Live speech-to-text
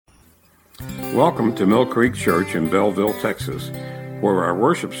Welcome to Mill Creek Church in Belleville, Texas, where our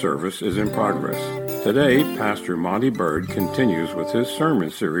worship service is in progress. Today, Pastor Monty Bird continues with his sermon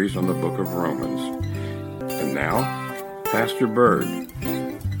series on the book of Romans. And now, Pastor Bird.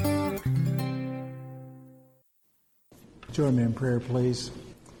 Join me in prayer, please.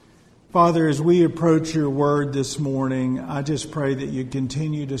 Father, as we approach your word this morning, I just pray that you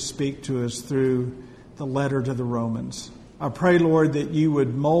continue to speak to us through the letter to the Romans. I pray, Lord, that you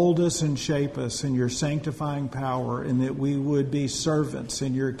would mold us and shape us in your sanctifying power and that we would be servants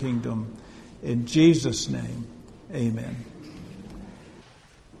in your kingdom. In Jesus' name, amen.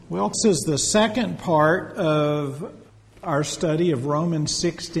 Well, this is the second part of our study of Romans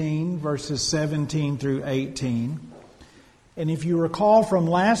 16, verses 17 through 18. And if you recall from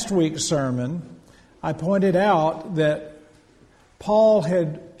last week's sermon, I pointed out that Paul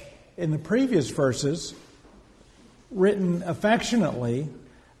had, in the previous verses, written affectionately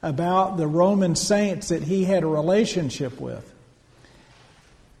about the Roman saints that he had a relationship with.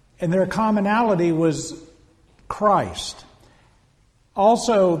 And their commonality was Christ.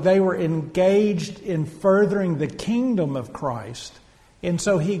 Also, they were engaged in furthering the kingdom of Christ. And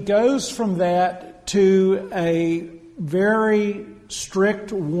so he goes from that to a very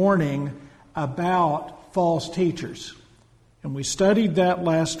strict warning about false teachers. And we studied that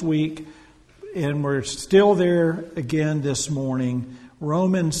last week. And we're still there again this morning,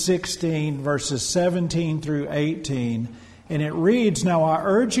 Romans 16, verses 17 through 18. And it reads, "Now I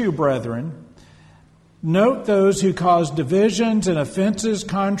urge you, brethren, note those who cause divisions and offenses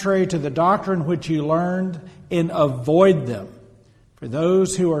contrary to the doctrine which you learned, and avoid them. For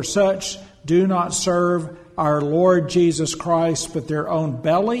those who are such do not serve our Lord Jesus Christ, but their own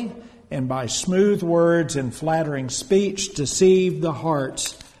belly, and by smooth words and flattering speech deceive the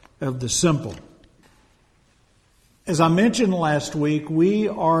hearts of the simple." As I mentioned last week, we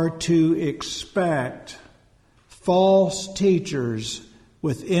are to expect false teachers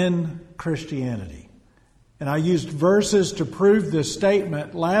within Christianity. And I used verses to prove this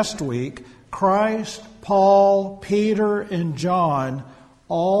statement last week. Christ, Paul, Peter, and John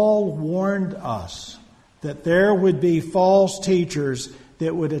all warned us that there would be false teachers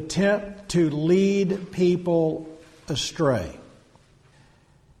that would attempt to lead people astray.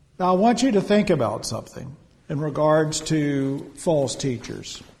 Now, I want you to think about something in regards to false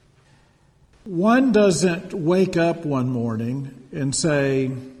teachers. One doesn't wake up one morning and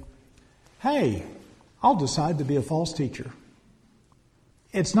say, "Hey, I'll decide to be a false teacher."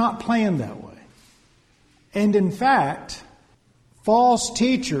 It's not planned that way. And in fact, false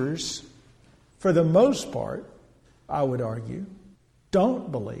teachers, for the most part, I would argue,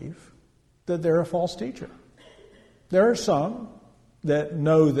 don't believe that they're a false teacher. There are some that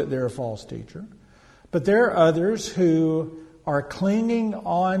know that they're a false teacher, but there are others who are clinging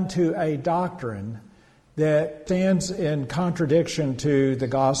on to a doctrine that stands in contradiction to the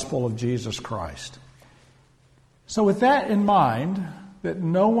gospel of Jesus Christ. So with that in mind, that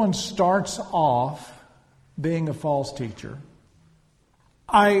no one starts off being a false teacher,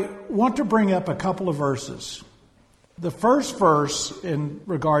 I want to bring up a couple of verses. The first verse in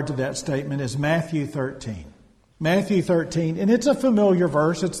regard to that statement is Matthew 13. Matthew 13, and it's a familiar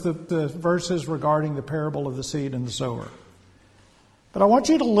verse. It's the verses regarding the parable of the seed and the sower. But I want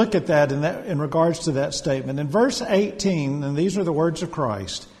you to look at that in regards to that statement. In verse 18, and these are the words of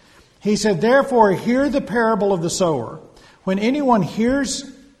Christ, he said, "Therefore hear the parable of the sower. When anyone hears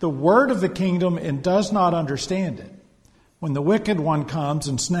the word of the kingdom and does not understand it, when the wicked one comes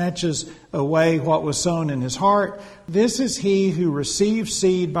and snatches away what was sown in his heart, this is he who receives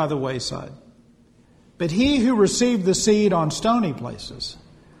seed by the wayside. But he who received the seed on stony places,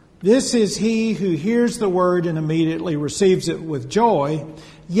 this is he who hears the word and immediately receives it with joy,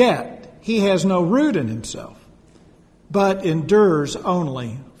 yet he has no root in himself, but endures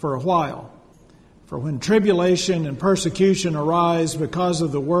only for a while. For when tribulation and persecution arise because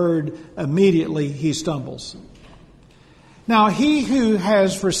of the word, immediately he stumbles. Now he who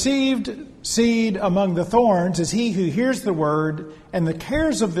has received seed among the thorns is he who hears the word, and the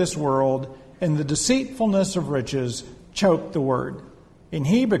cares of this world and the deceitfulness of riches choke the word, and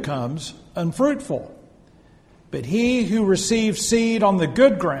he becomes unfruitful. But he who receives seed on the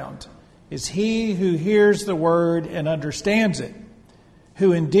good ground is he who hears the word and understands it,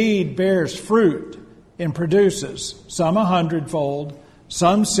 who indeed bears fruit and produces some 100-fold,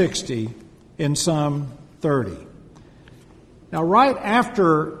 some 60, and some 30. Now, right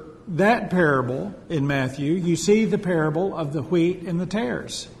after that parable in Matthew, you see the parable of the wheat and the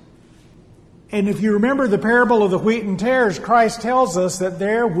tares. And if you remember the parable of the wheat and tares, Christ tells us that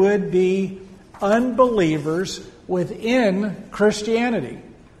there would be unbelievers within Christianity.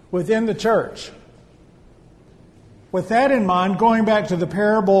 within the church. With that in mind, going back to the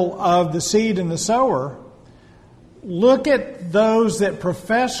parable of the seed and the sower, look at those that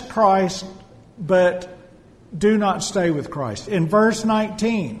profess Christ but do not stay with Christ. In verse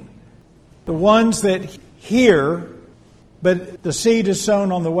 19, the ones that hear, but the seed is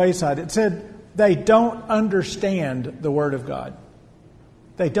sown on the wayside, it said they don't understand the Word of God.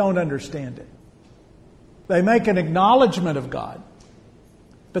 They don't understand it. They make an acknowledgement of God,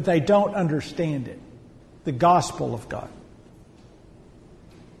 but they don't understand it. The gospel of God.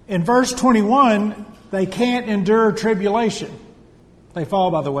 In verse 21, they can't endure tribulation. They fall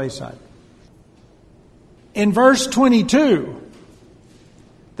by the wayside. In verse 22,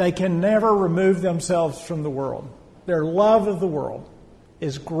 they can never remove themselves from the world. Their love of the world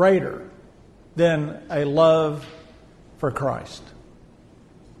is greater than a love for Christ.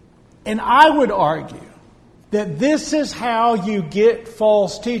 And I would argue that this is how you get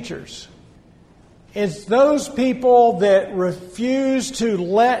false teachers. It's those people that refuse to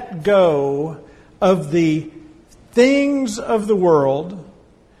let go of the things of the world.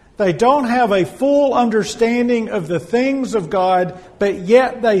 They don't have a full understanding of the things of God, but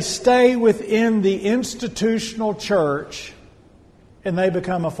yet they stay within the institutional church and they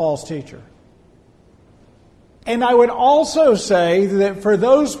become a false teacher. And I would also say that for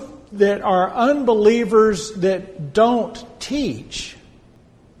those that are unbelievers that don't teach,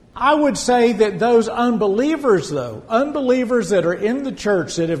 I would say that those unbelievers, though, unbelievers that are in the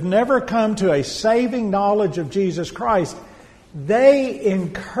church that have never come to a saving knowledge of Jesus Christ, they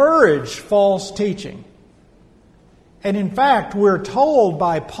encourage false teaching. And in fact, we're told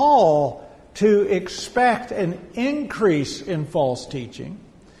by Paul to expect an increase in false teaching.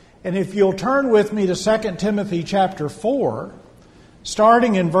 And if you'll turn with me to 2 Timothy chapter 4,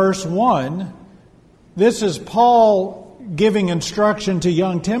 starting in verse 1, this is Paul giving instruction to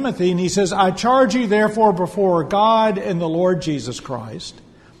young Timothy, and he says, I charge you therefore before God and the Lord Jesus Christ,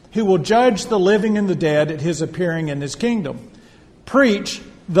 who will judge the living and the dead at his appearing in his kingdom. Preach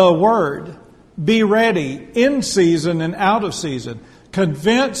the word. Be ready in season and out of season.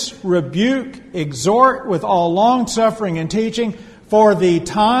 Convince, rebuke, exhort with all long-suffering and teaching, for the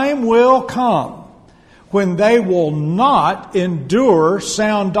time will come when they will not endure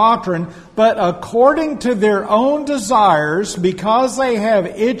sound doctrine, but according to their own desires, because they have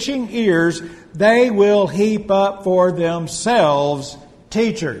itching ears, they will heap up for themselves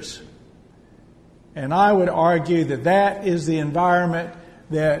teachers. And I would argue that that is the environment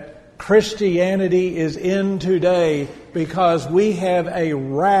that Christianity is in today, because we have a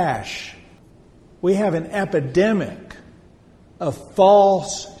rash, we have an epidemic of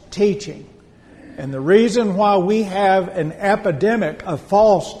false teaching. And the reason why we have an epidemic of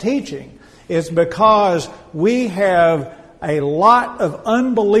false teaching is because we have a lot of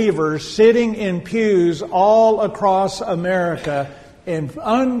unbelievers sitting in pews all across America, and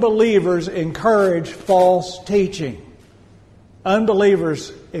unbelievers encourage false teaching.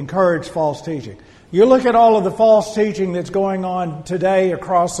 Unbelievers encourage false teaching. You look at all of the false teaching that's going on today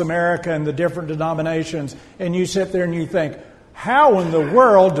across America and the different denominations, and you sit there and you think, how in the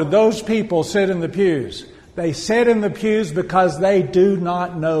world do those people sit in the pews? They sit in the pews because they do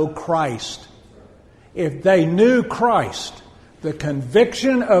not know Christ. If they knew Christ, the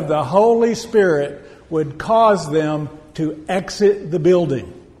conviction of the Holy Spirit would cause them to exit the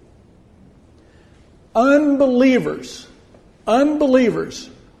building. Unbelievers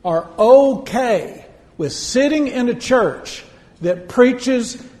are okay with sitting in a church that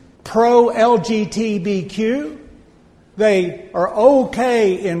preaches pro-LGBTQ. They are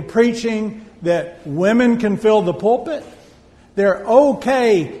okay in preaching that women can fill the pulpit. They're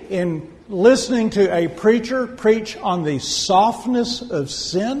okay in listening to a preacher preach on the softness of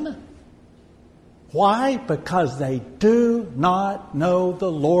sin. Why? Because they do not know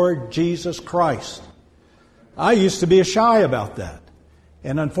the Lord Jesus Christ. I used to be shy about that.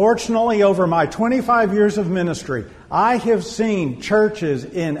 And unfortunately, over my 25 years of ministry, I have seen churches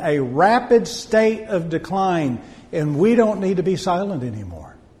in a rapid state of decline, and we don't need to be silent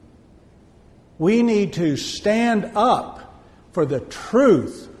anymore. We need to stand up for the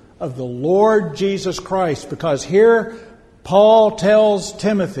truth of the Lord Jesus Christ, because here Paul tells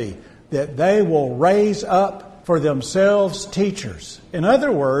Timothy that they will raise up for themselves teachers. In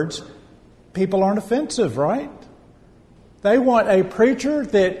other words, people aren't offensive, right? They want a preacher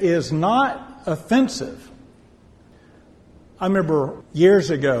that is not offensive. I remember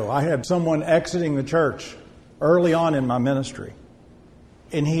years ago, I had someone exiting the church early on in my ministry.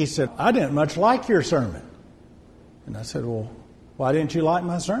 And he said, I didn't much like your sermon. And I said, well, why didn't you like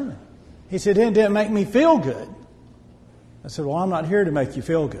my sermon? He said, it didn't make me feel good. I said, well, I'm not here to make you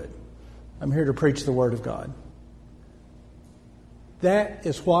feel good. I'm here to preach the Word of God. That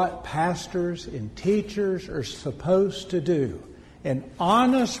is what pastors and teachers are supposed to do. An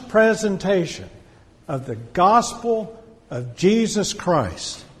honest presentation of the gospel of Jesus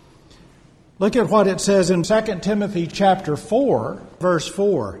Christ. Look at what it says in 2 Timothy chapter 4, verse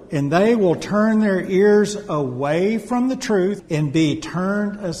 4. And they will turn their ears away from the truth and be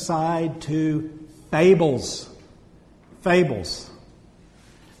turned aside to fables. Fables.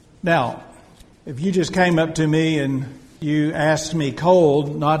 Now, if you just came up to me and you asked me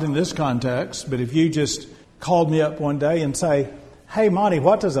cold, not in this context, but if you just called me up one day and say, hey, Monty,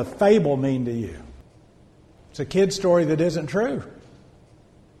 what does a fable mean to you? It's a kid story that isn't true.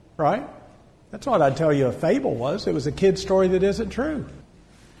 Right? That's what I'd tell you a fable was. It was a kid story that isn't true.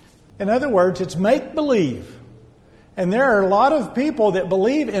 In other words, it's make-believe. And there are a lot of people that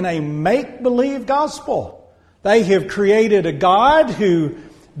believe in a make-believe gospel. They have created a God who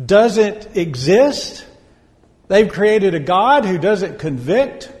doesn't exist. They've created a God who doesn't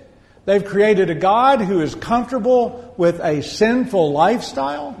convict. They've created a God who is comfortable with a sinful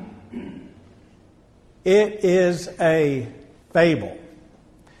lifestyle. It is a fable.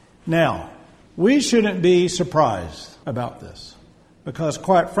 Now, we shouldn't be surprised about this because,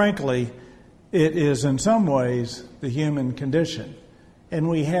 quite frankly, it is in some ways the human condition. And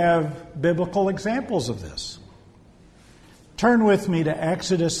we have biblical examples of this. Turn with me to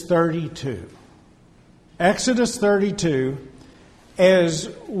Exodus 32. Exodus 32, as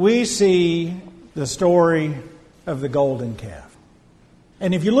we see the story of the golden calf.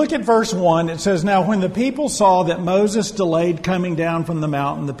 And if you look at verse 1, it says, Now when the people saw that Moses delayed coming down from the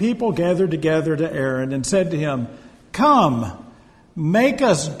mountain, the people gathered together to Aaron and said to him, Come, make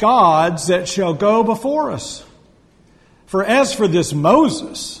us gods that shall go before us. For as for this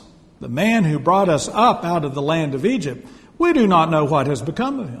Moses, the man who brought us up out of the land of Egypt, we do not know what has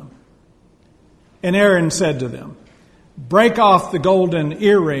become of him. And Aaron said to them, Break off the golden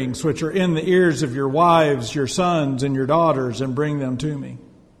earrings which are in the ears of your wives, your sons, and your daughters, and bring them to me.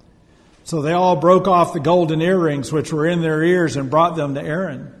 So they all broke off the golden earrings which were in their ears and brought them to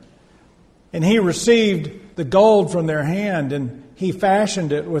Aaron. And he received the gold from their hand, and he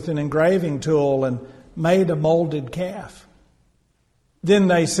fashioned it with an engraving tool and made a molded calf. Then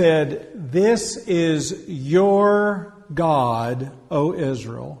they said, This is your God, O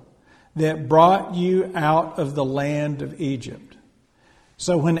Israel, that brought you out of the land of Egypt.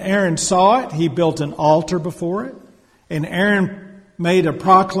 So when Aaron saw it, he built an altar before it. And Aaron made a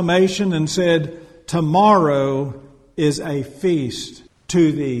proclamation and said, Tomorrow is a feast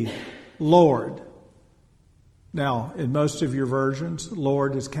to the Lord. Now, in most of your versions,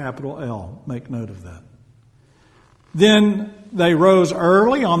 Lord is capital L. Make note of that. Then they rose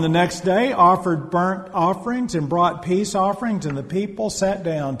early on the next day, offered burnt offerings and brought peace offerings, and the people sat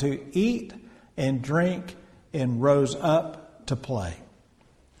down to eat and drink and rose up to play.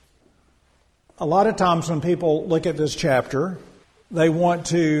 A lot of times when people look at this chapter, they want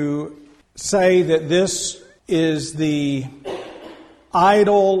to say that this is the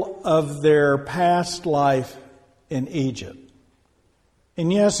idol of their past life in Egypt.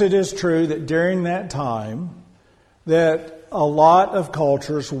 And yes, it is true that during that time, that a lot of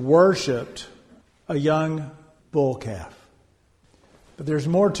cultures worshipped a young bull calf. But there's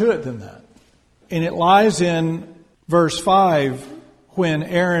more to it than that. And it lies in verse 5 when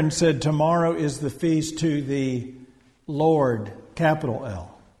Aaron said, Tomorrow is the feast to the Lord, capital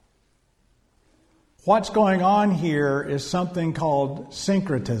L. What's going on here is something called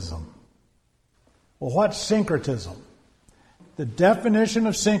syncretism. Well, what's syncretism? The definition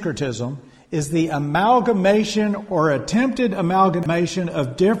of syncretism is the amalgamation or attempted amalgamation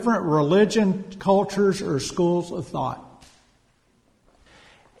of different religion, cultures, or schools of thought.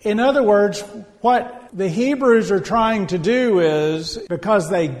 In other words, what the Hebrews are trying to do is, because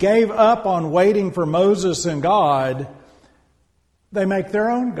they gave up on waiting for Moses and God, they make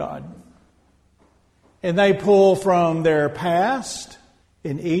their own God. And they pull from their past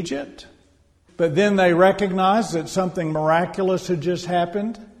in Egypt, but then they recognize that something miraculous had just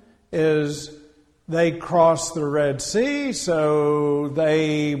happened. Is they cross the Red Sea, so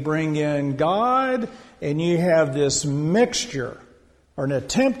they bring in God, and you have this mixture, or an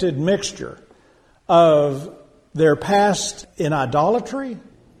attempted mixture, of their past in idolatry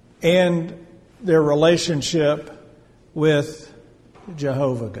and their relationship with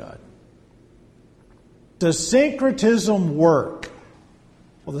Jehovah God. Does syncretism work?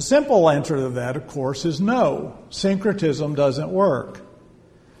 Well, the simple answer to that, of course, is no. Syncretism doesn't work.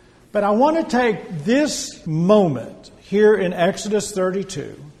 But I want to take this moment here in Exodus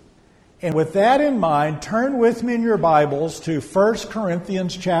 32 And with that in mind, turn with me in your Bibles to 1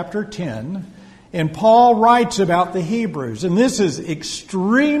 Corinthians chapter 10. And Paul writes about the Hebrews. And this is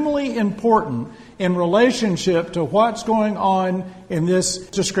extremely important in relationship to what's going on in this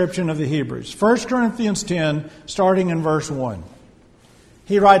description of the Hebrews. 1 Corinthians 10, starting in verse 1.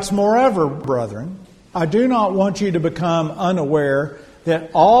 He writes, "Moreover, brethren, I do not want you to become unaware that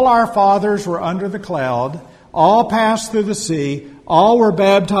all our fathers were under the cloud, all passed through the sea, all were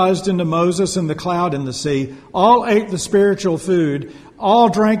baptized into Moses in the cloud and the sea, all ate the spiritual food, all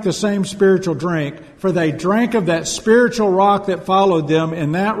drank the same spiritual drink, for they drank of that spiritual rock that followed them,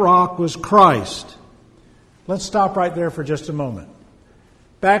 and that rock was Christ." Let's stop right there for just a moment.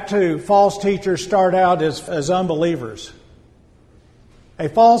 Back to false teachers start out as unbelievers. A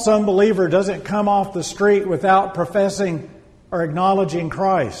false unbeliever doesn't come off the street without professing or acknowledging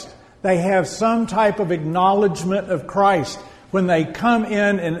Christ. They have some type of acknowledgement of Christ when they come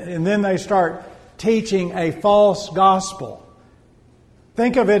in and then they start teaching a false gospel.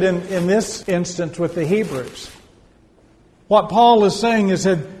 Think of it in this instance with the Hebrews. What Paul is saying is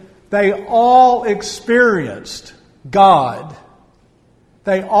that they all experienced God.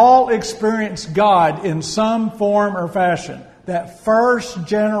 They all experienced God in some form or fashion. That first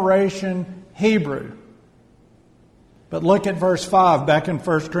generation Hebrew. But look at verse 5 back in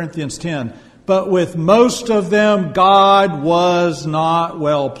 1 Corinthians 10. "But with most of them God was not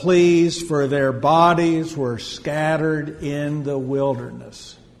well pleased, for their bodies were scattered in the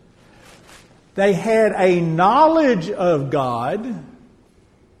wilderness." They had a knowledge of God.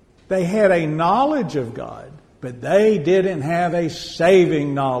 They had a knowledge of God, but they didn't have a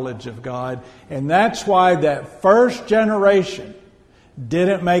saving knowledge of God. And that's why that first generation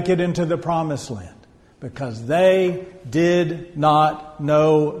didn't make it into the promised land. Because they did not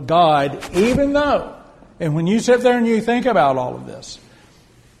know God, even though, and when you sit there and you think about all of this,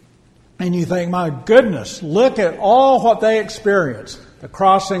 and you think, my goodness, look at all what they experienced. The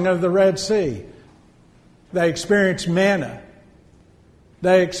crossing of the Red Sea. They experienced manna.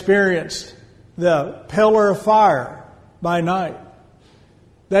 They experienced the pillar of fire by night.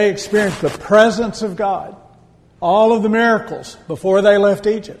 They experienced the presence of God. All of the miracles before they left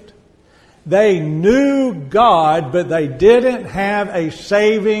Egypt. They knew God, but they didn't have a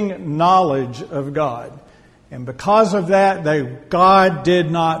saving knowledge of God. And because of that, God did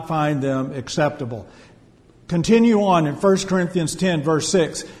not find them acceptable. Continue on in 1 Corinthians 10, verse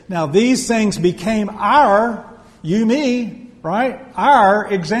 6. "Now these things became our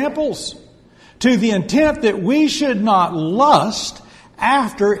examples, to the intent that we should not lust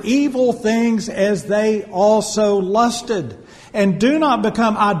after evil things as they also lusted. And do not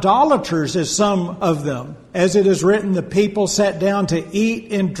become idolaters as some of them. As it is written, the people sat down to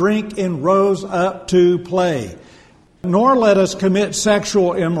eat and drink and rose up to play. Nor let us commit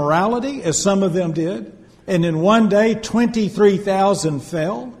sexual immorality as some of them did. And in one day 23,000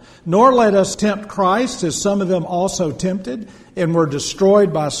 fell. Nor let us tempt Christ as some of them also tempted and were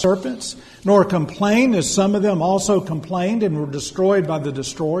destroyed by serpents. Nor complain as some of them also complained and were destroyed by the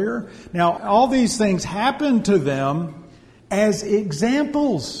destroyer. Now all these things happened to them as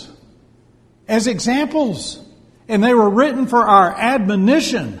examples. As examples. And they were written for our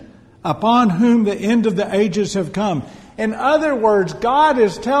admonition, upon whom the end of the ages have come." In other words, God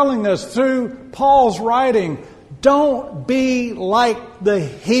is telling us through Paul's writing, don't be like the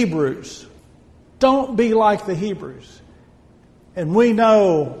Hebrews. Don't be like the Hebrews. And we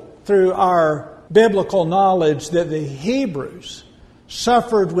know through our biblical knowledge that the Hebrews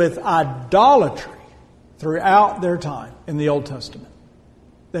suffered with idolatry throughout their time in the Old Testament.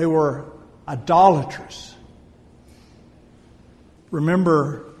 They were idolaters.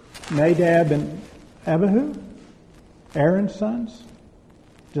 Remember Nadab and Abihu, Aaron's sons,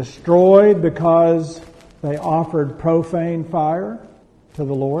 destroyed because they offered profane fire to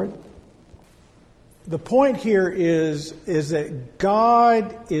the Lord? The point here is that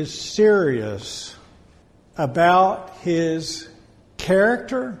God is serious about His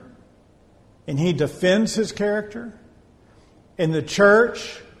character, and He defends His character. And the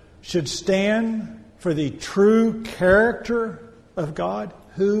church should stand for the true character of God,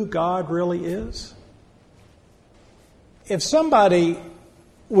 who God really is. If somebody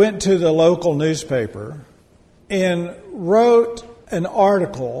went to the local newspaper and wrote an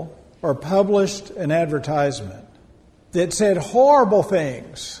article or published an advertisement that said horrible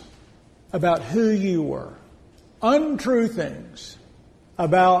things about who you were, untrue things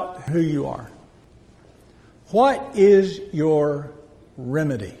about who you are, what is your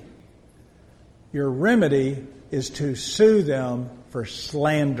remedy? Your remedy is to sue them for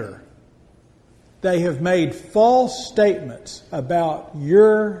slander. They have made false statements about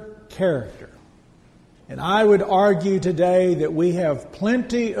your character. And I would argue today that we have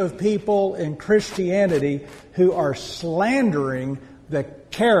plenty of people in Christianity who are slandering the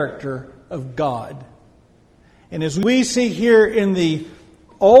character of God. And as we see here in the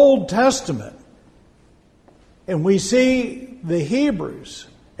Old Testament, and we see the Hebrews,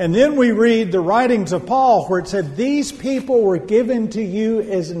 and then we read the writings of Paul where it said, these people were given to you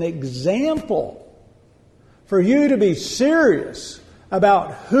as an example for you to be serious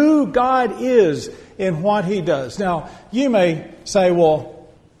about who God is and what He does. Now, you may say, well,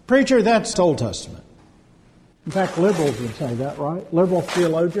 preacher, that's Old Testament. In fact, liberals would say that, right? Liberal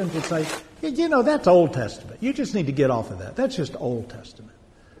theologians would say, you know, that's Old Testament. You just need to get off of that. That's just Old Testament.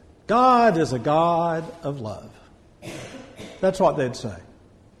 God is a God of love. That's what they'd say.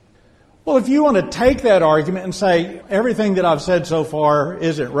 Well, if you want to take that argument and say everything that I've said so far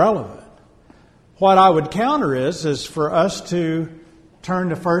isn't relevant, what I would counter is for us to turn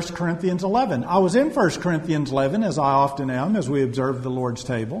to 1 Corinthians 11. I was in 1 Corinthians 11, as I often am, as we observe the Lord's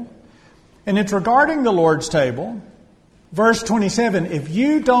table. And it's regarding the Lord's table, verse 27. If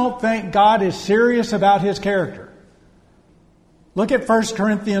you don't think God is serious about His character, look at 1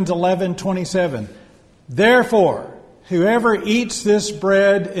 Corinthians 11:27. Therefore, whoever eats this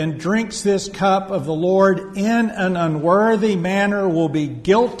bread and drinks this cup of the Lord in an unworthy manner will be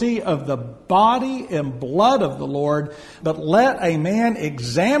guilty of the body and blood of the Lord. But let a man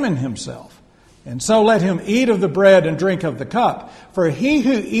examine himself, and so let him eat of the bread and drink of the cup. For he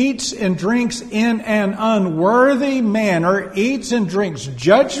who eats and drinks in an unworthy manner eats and drinks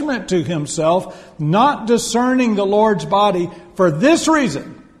judgment to himself, not discerning the Lord's body. For this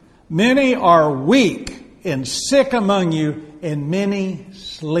reason, many are weak and sick among you, and many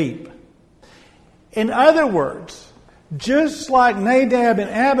sleep. In other words, just like Nadab and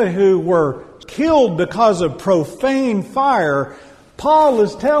Abihu were killed because of profane fire, Paul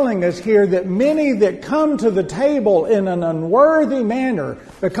is telling us here that many that come to the table in an unworthy manner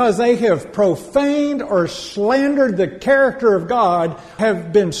because they have profaned or slandered the character of God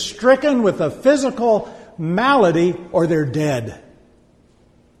have been stricken with a physical malady or they're dead.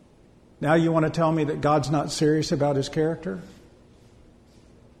 Now you want to tell me that God's not serious about His character?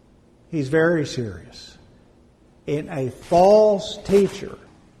 He's very serious. And a false teacher,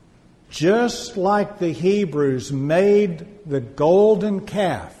 just like the Hebrews made the golden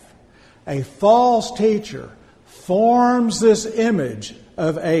calf, a false teacher forms this image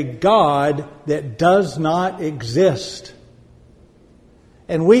of a God that does not exist.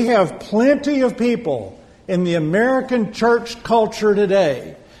 And we have plenty of people in the American church culture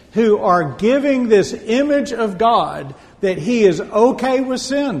today who are giving this image of God that He is okay with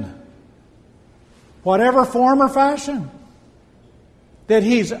sin, whatever form or fashion. That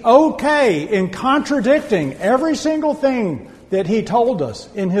He's okay in contradicting every single thing that He told us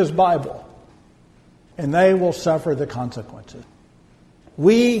in His Bible. And they will suffer the consequences.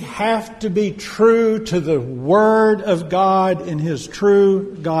 We have to be true to the Word of God in His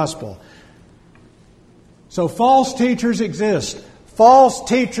true gospel. So false teachers exist. False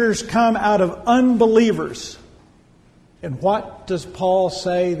teachers come out of unbelievers. And what does Paul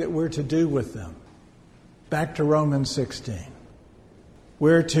say that we're to do with them? Back to Romans 16.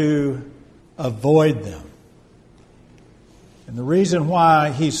 We're to avoid them. And the reason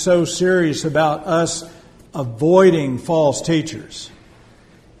why he's so serious about us avoiding false teachers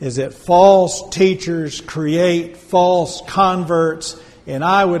is that false teachers create false converts. And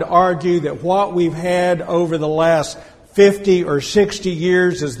I would argue that what we've had over the last 50 or 60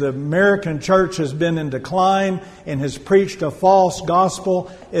 years as the American church has been in decline and has preached a false gospel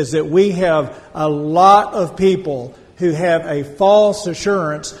is that we have a lot of people who have a false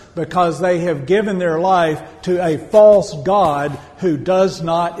assurance because they have given their life to a false God who does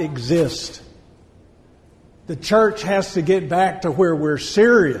not exist. The church has to get back to where we're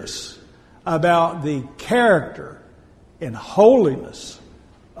serious about the character and holiness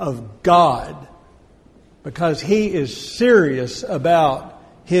of God, because He is serious about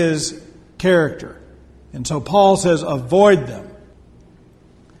His character. And so Paul says, avoid them.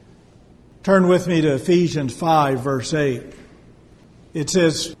 Turn with me to Ephesians 5, verse 8. It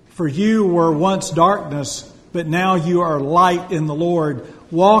says, for you were once darkness, but now you are light in the Lord.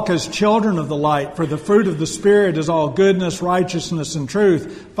 Walk as children of the light, for the fruit of the Spirit is all goodness, righteousness, and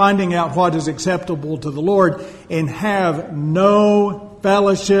truth, finding out what is acceptable to the Lord, and have no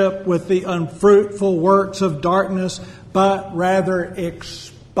fellowship with the unfruitful works of darkness, but rather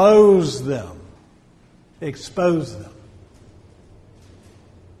expose them. Expose them.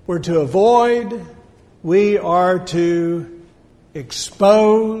 We're to avoid, we are to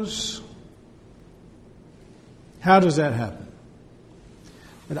expose. How does that happen?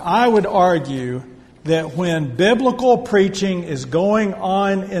 But I would argue that when biblical preaching is going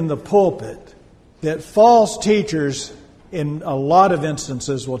on in the pulpit, that false teachers, in a lot of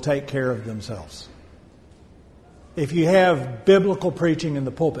instances, will take care of themselves. If you have biblical preaching in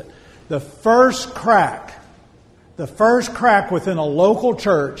the pulpit, the first crack within a local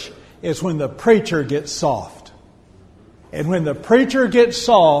church is when the preacher gets soft. And when the preacher gets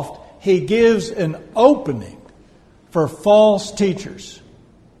soft, he gives an opening for false teachers.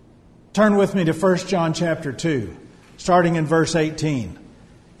 Turn with me to 1 John chapter 2, starting in verse 18.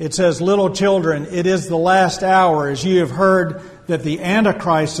 It says, "Little children, it is the last hour, as you have heard that the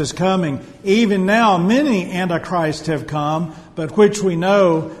Antichrist is coming. Even now many Antichrists have come, but which we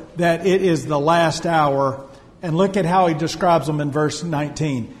know that it is the last hour." And look at how he describes them in verse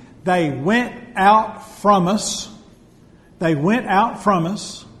 19. "They went out from us. They went out from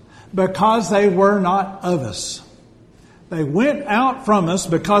us because they were not of us." They went out from us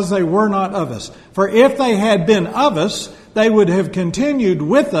because they were not of us. "For if they had been of us, they would have continued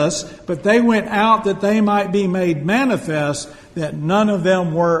with us, but they went out that they might be made manifest that none of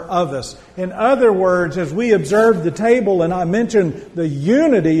them were of us." In other words, as we observed the table, and I mentioned the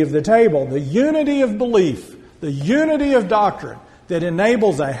unity of the table, the unity of belief, the unity of doctrine that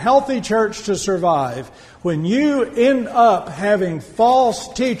enables a healthy church to survive, when you end up having false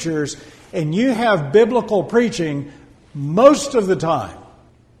teachers and you have biblical preaching, most of the time,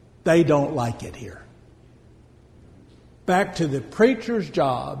 they don't like it here. Back to the preacher's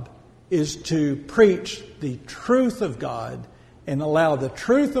job is to preach the truth of God and allow the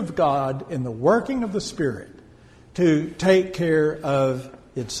truth of God and the working of the Spirit to take care of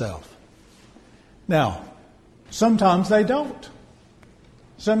itself. Now, sometimes they don't.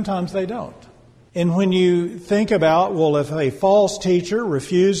 Sometimes they don't. And when you think about, well, if a false teacher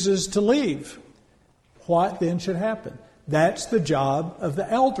refuses to leave, what then should happen? That's the job of the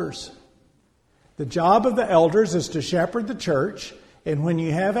elders. The job of the elders is to shepherd the church. And when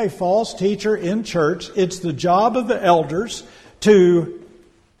you have a false teacher in church, it's the job of the elders to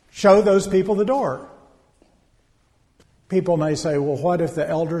show those people the door. People may say, well, what if the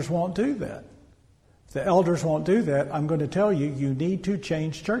elders won't do that? If the elders won't do that, I'm going to tell you, you need to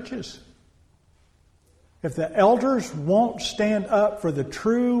change churches. If the elders won't stand up for the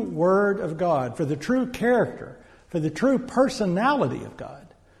true Word of God, for the true character, for the true personality of God,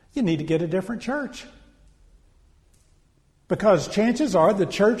 you need to get a different church. Because chances are the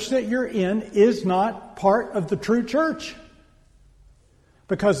church that you're in is not part of the true church.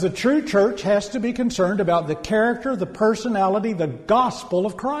 Because the true church has to be concerned about the character, the personality, the gospel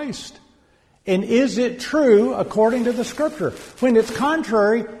of Christ. And is it true according to the Scripture? When it's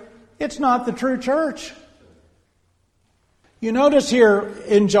contrary, it's not the true church. You notice here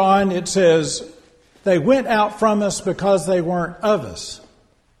in John it says, they went out from us because they weren't of us.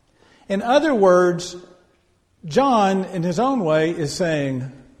 In other words, John, in his own way, is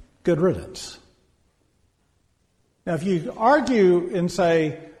saying, good riddance. Now, if you argue and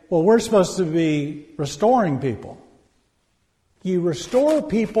say, well, we're supposed to be restoring people, you restore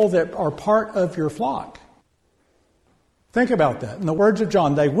people that are part of your flock. Think about that. In the words of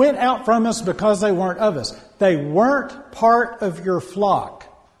John, they went out from us because they weren't of us. They weren't part of your flock.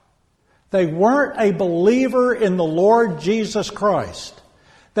 They weren't a believer in the Lord Jesus Christ.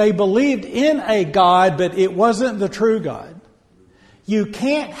 They believed in a God, but it wasn't the true God. You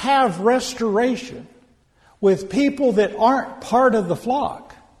can't have restoration with people that aren't part of the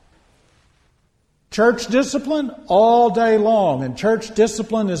flock. Church discipline all day long, and church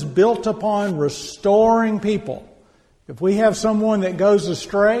discipline is built upon restoring people. If we have someone that goes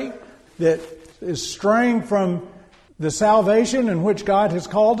astray, that is straying from the salvation in which God has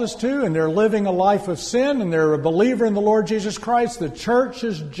called us to, and they're living a life of sin, and they're a believer in the Lord Jesus Christ, the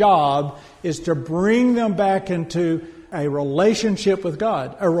church's job is to bring them back into a relationship with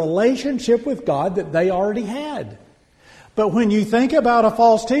God. A relationship with God that they already had. But when you think about a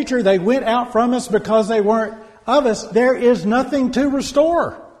false teacher, they went out from us because they weren't of us. There is nothing to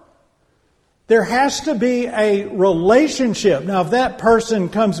restore. There has to be a relationship. Now, if that person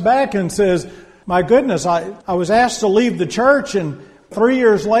comes back and says, my goodness, I was asked to leave the church, and 3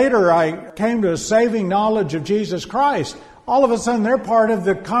 years later I came to a saving knowledge of Jesus Christ. All of a sudden they're part of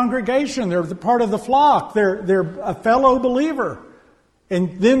the congregation. They're part of the flock. They're a fellow believer.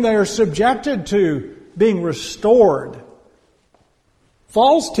 And then they're subjected to being restored.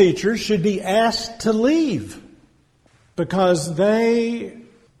 False teachers should be asked to leave because they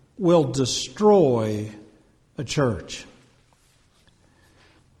will destroy a church.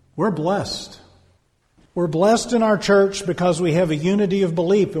 We're blessed. We're blessed in our church because we have a unity of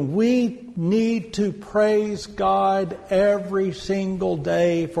belief, and we need to praise God every single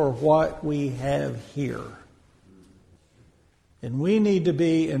day for what we have here. And we need to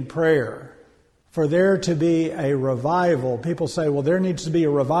be in prayer for there to be a revival. People say, well, there needs to be a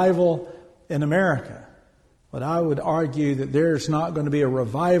revival in America. But I would argue that there's not going to be a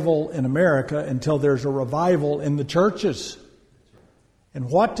revival in America until there's a revival in the churches. And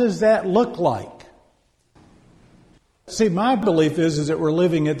what does that look like? See, my belief is that we're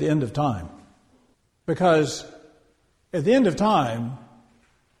living at the end of time. Because at the end of time,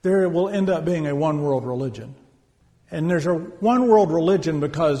 there will end up being a one-world religion. And there's a one-world religion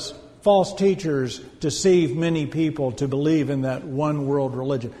because false teachers deceive many people to believe in that one-world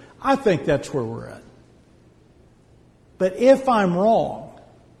religion. I think that's where we're at. But if I'm wrong,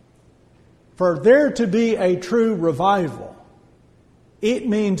 for there to be a true revival, it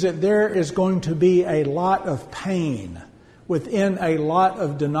means that there is going to be a lot of pain within a lot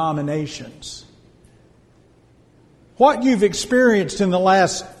of denominations. What you've experienced in the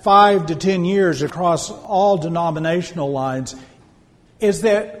last 5 to 10 years across all denominational lines is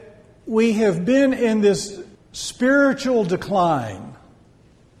that we have been in this spiritual decline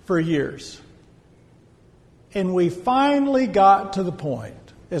for years. And we finally got to the point,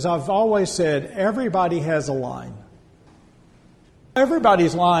 as I've always said, everybody has a line.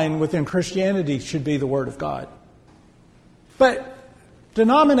 Everybody's line within Christianity should be the Word of God. But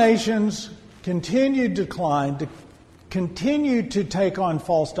denominations continue to decline, continue to take on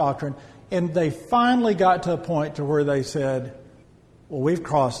false doctrine, and they finally got to a point to where they said, well, we've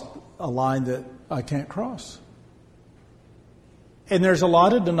crossed a line that I can't cross. And there's a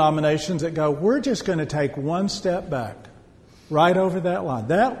lot of denominations that go, we're just going to take one step back, right over that line.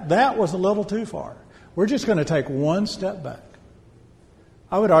 That was a little too far. We're just going to take one step back.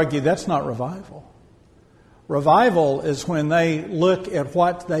 I would argue that's not revival. Revival is when they look at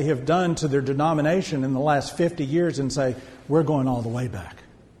what they have done to their denomination in the last 50 years and say, we're going all the way back.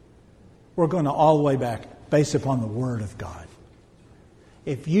 We're going all the way back based upon the Word of God.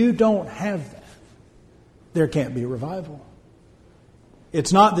 If you don't have that, there can't be revival.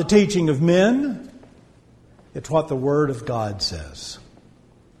 It's not the teaching of men. It's what the Word of God says.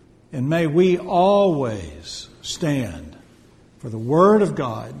 And may we always stand for the Word of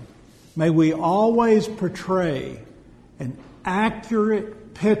God. May we always portray an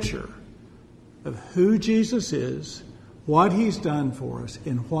accurate picture of who Jesus is, what He's done for us,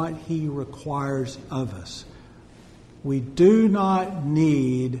 and what He requires of us. We do not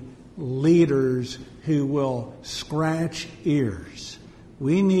need leaders who will scratch ears.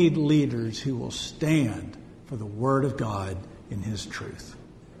 We need leaders who will stand for the Word of God in His truth.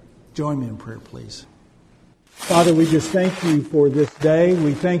 Join me in prayer, please. Father, we just thank You for this day.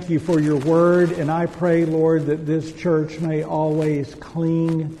 We thank You for Your Word, and I pray, Lord, that this church may always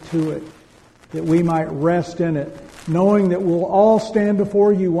cling to it, that we might rest in it, knowing that we'll all stand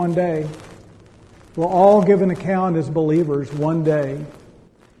before You one day. We'll all give an account as believers one day.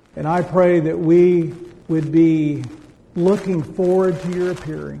 And I pray that we would be looking forward to Your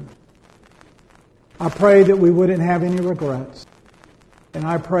appearing. I pray that we wouldn't have any regrets. And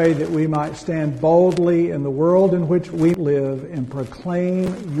I pray that we might stand boldly in the world in which we live and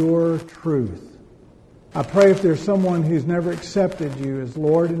proclaim Your truth. I pray if there's someone who's never accepted You as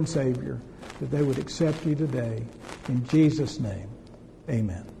Lord and Savior, that they would accept You today. In Jesus' name,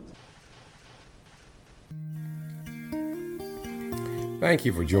 amen. Thank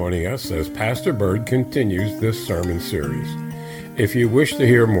you for joining us as Pastor Bird continues this sermon series. If you wish to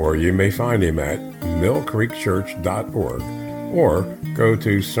hear more, you may find him at millcreekchurch.org or go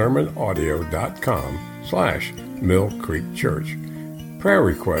to sermonaudio.com/millcreekchurch. Prayer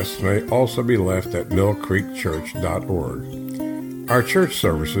requests may also be left at millcreekchurch.org. Our church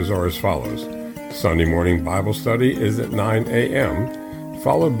services are as follows. Sunday morning Bible study is at 9 a.m.,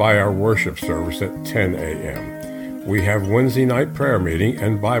 followed by our worship service at 10 a.m. We have Wednesday night prayer meeting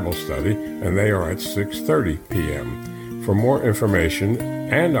and Bible study, and they are at 6:30 p.m. For more information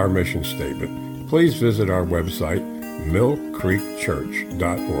and our mission statement, please visit our website,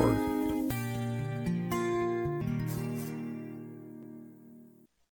 millcreekchurch.org.